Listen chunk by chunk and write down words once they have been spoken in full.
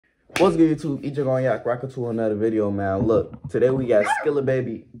What's good, YouTube? Ejgonereact, rocking to another video, man. Look, today we got Skilla,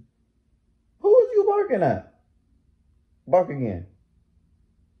 baby. Who is you barking at? Bark again.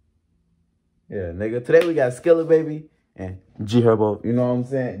 Yeah, nigga. Today we got Skilla, baby, and Herbo. You know what I'm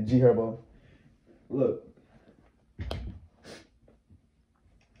saying? Herbo. Look.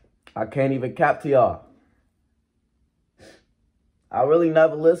 I can't even cap to y'all. I really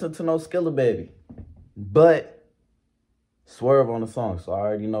never listened to no Skilla, baby. But swervo on the song, so I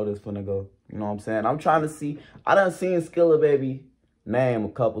already know this finna go. You know what I'm saying? I'm trying to see. I done seen Skilla baby name a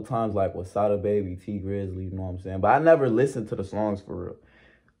couple times, like Wasada Baby, T Grizzly, you know what I'm saying? But I never listened to the songs for real.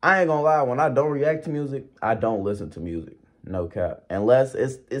 I ain't gonna lie, when I don't react to music, I don't listen to music. No cap. Unless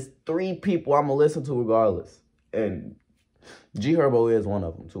it's 3 people I'm gonna listen to regardless. And Herbo is one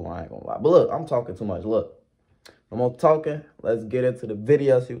of them too, I ain't gonna lie. But look, I'm talking too much. Look, no more talking. Let's get into the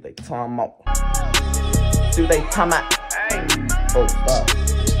video, see what they talking about. See what they talking about. Oh, stop.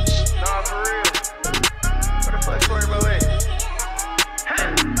 Nah, for real. Where the fuck Herbo at?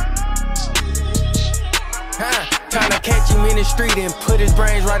 Tryna catch him in the street and put his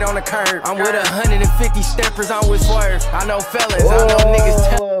brains right on the curb. I'm with 150 steppers, I'm with swerve. I know fellas, I know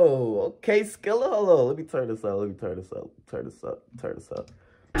niggas. Whoa, okay, Skilla, hold on. Let me turn this up.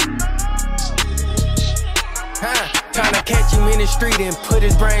 Tryna catch him in the street and put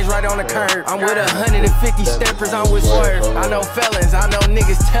his brains right on the curb. I'm with 150 steppers, I'm with swerve. I know felons, I know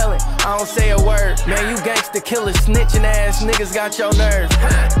niggas telling. I don't say a word. Man, you gangsta killer, snitching ass niggas got your nerve.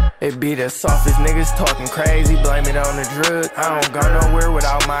 It be the softest niggas talking crazy, blame it on the drug. I don't go nowhere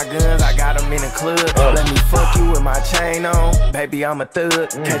without my guns, I got them in the club. Let me fuck you with my chain on, baby I'm a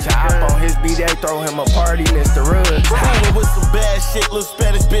thug. Catch a hop on his B-Day, throw him a party, Mr. Ruggs. Moving with some bad shit, little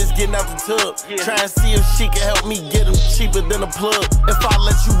Spanish bitch getting out the tub. Try and see if she can help me get him cheaper than a plug. If I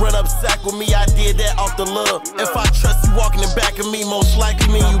let you run up sack with me, I did that off the love. If I trust you walking in back of me, most likely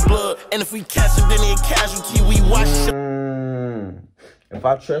me you blood. And if we catch him, then he a casualty, we watch shit. If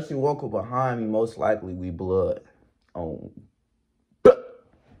I trust you walking behind me, most likely we blood. Oh,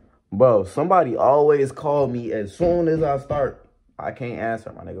 bro, somebody always call me as soon as I start. I can't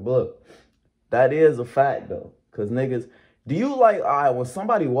answer, my nigga. But look, that is a fact though. Cause niggas, do you like, all right, when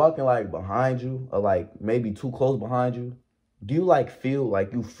somebody walking like behind you or like maybe too close behind you, do you like feel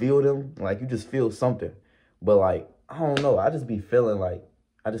like you feel them? Like you just feel something. But like, I don't know. I just be feeling like,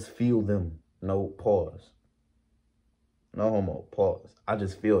 I just feel them. No pause. No homo, pause. I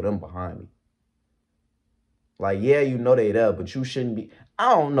just feel them behind me. Like, yeah, you know they there, but you shouldn't be.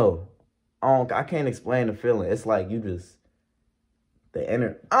 I don't know. I can't explain the feeling. It's like you just, the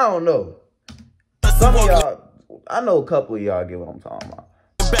inner, I don't know. Some of y'all, I know a couple of y'all get what I'm talking about.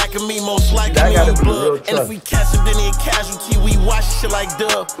 Back of me, most likely me you blood. And if we catch him, then he a casualty. We watch shit like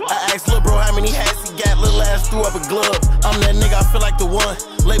dub. I asked lil' bro how many hats he got. Lil' ass threw up a glove. I'm that nigga, I feel like the one.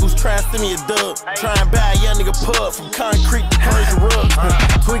 Labels try and send me a dub. Try and buy a young nigga pub from concrete to Persian rug.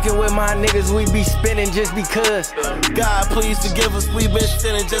 Tweaking with my niggas, we be spinning just because. God, please forgive us, we been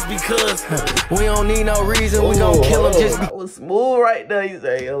sinning just because. We don't need no reason, we gon' kill him just because. That was smooth right there, you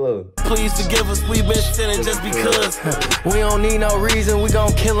say, hello. Please forgive us, we been sinning just because. We don't need no reason, we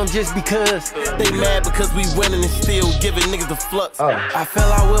gon' kill him just because. They mad because we winning and still giving niggas the flux. I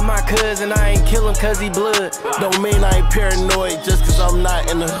fell out with my cousin, I ain't kill him cause he blood. Don't mean I ain't paranoid just cause I'm not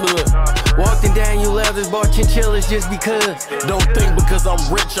in the hood. Walked in Daniel Leathers, bought chinchillas just because. Don't think because I'm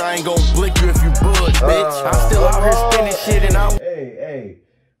rich I ain't gon' blick you if you budge, bitch. I'm still out here spinning shit and I'm Hey,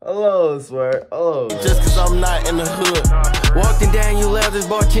 hello, swear, hello. Just cause I'm not in the hood. Walked in Daniel Leathers,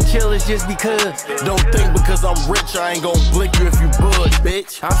 bought chinchillas just because. Don't think because I'm rich I ain't gon' blick you if you budge,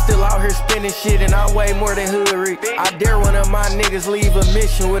 bitch. I'm still out here spinning shit and I'm way more than hood. I dare one of my niggas leave a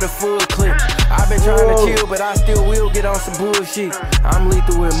mission with a full clip. I've been trying to chill, but I still will get on some bullshit. I'm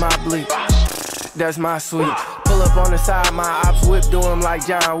lethal with my bleep. That's my sweet. Pull up on the side, my ops whip, do him like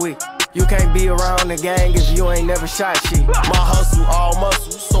John Wick. You can't be around the gang if you ain't never shot shit. My hustle, all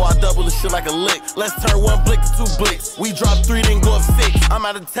muscle, so I double the shit like a lick. Let's turn 1 blick to 2 blicks. We drop 3, then go up 6. I'm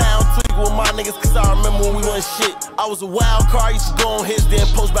out of town, tweaking with my niggas, cause I remember when we won shit. I was a wild card, used to go on hits, then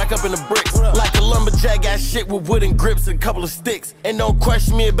post back up in the bricks. Like a lumberjack, got shit with wooden grips and a couple of sticks. And don't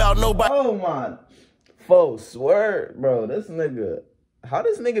question me about nobody. Oh my, folks, swear, bro, this nigga, how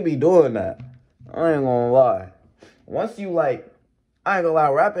this nigga be doing that? I ain't gonna lie. Once you like, I ain't gonna lie,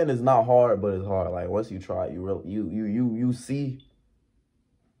 rapping is not hard, but it's hard. Like once you try it, you see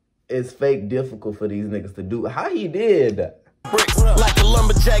it's fake difficult for these niggas to do. How he did that? Bricks like a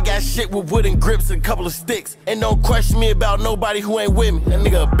lumberjack, got that shit with wooden grips and a couple of sticks. And don't question me about nobody who ain't with me. That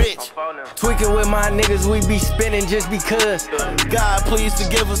nigga a bitch. Tweaking with my niggas, we be spinning just because. God, please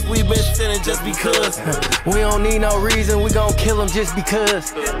forgive us, we been sinning just because. We don't need no reason, we gon' kill them just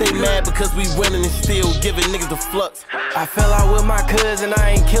because. They mad because we winning and still giving niggas the flux. I fell out with my cousin,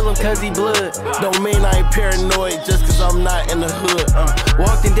 I ain't kill him cause he blood. Don't mean I ain't paranoid just cause I'm not in the hood.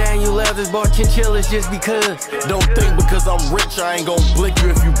 Walked in Daniel Leathers, bought chinchillas just because. Don't think because I'm rich I ain't gon' blick you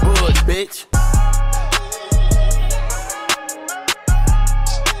if you budge, bitch.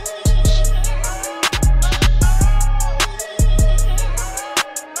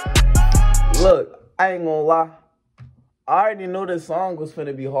 Look, I ain't gonna lie. I already knew this song was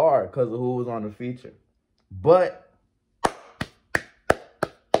finna be hard because of who was on the feature. But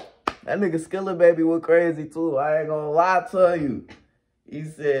that nigga Skilla baby went crazy too. I ain't gonna lie to you. He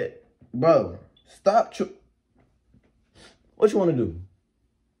said, bro, stop. What you wanna do?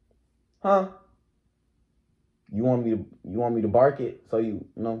 Huh? You want me to bark it? So you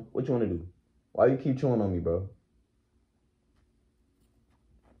know, what you wanna do? Why you keep chewing on me, bro?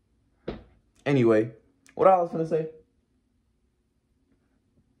 Anyway, what I was gonna say?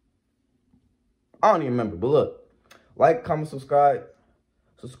 I don't even remember, but look, like, comment, subscribe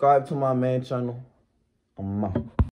to my main channel. I'm out.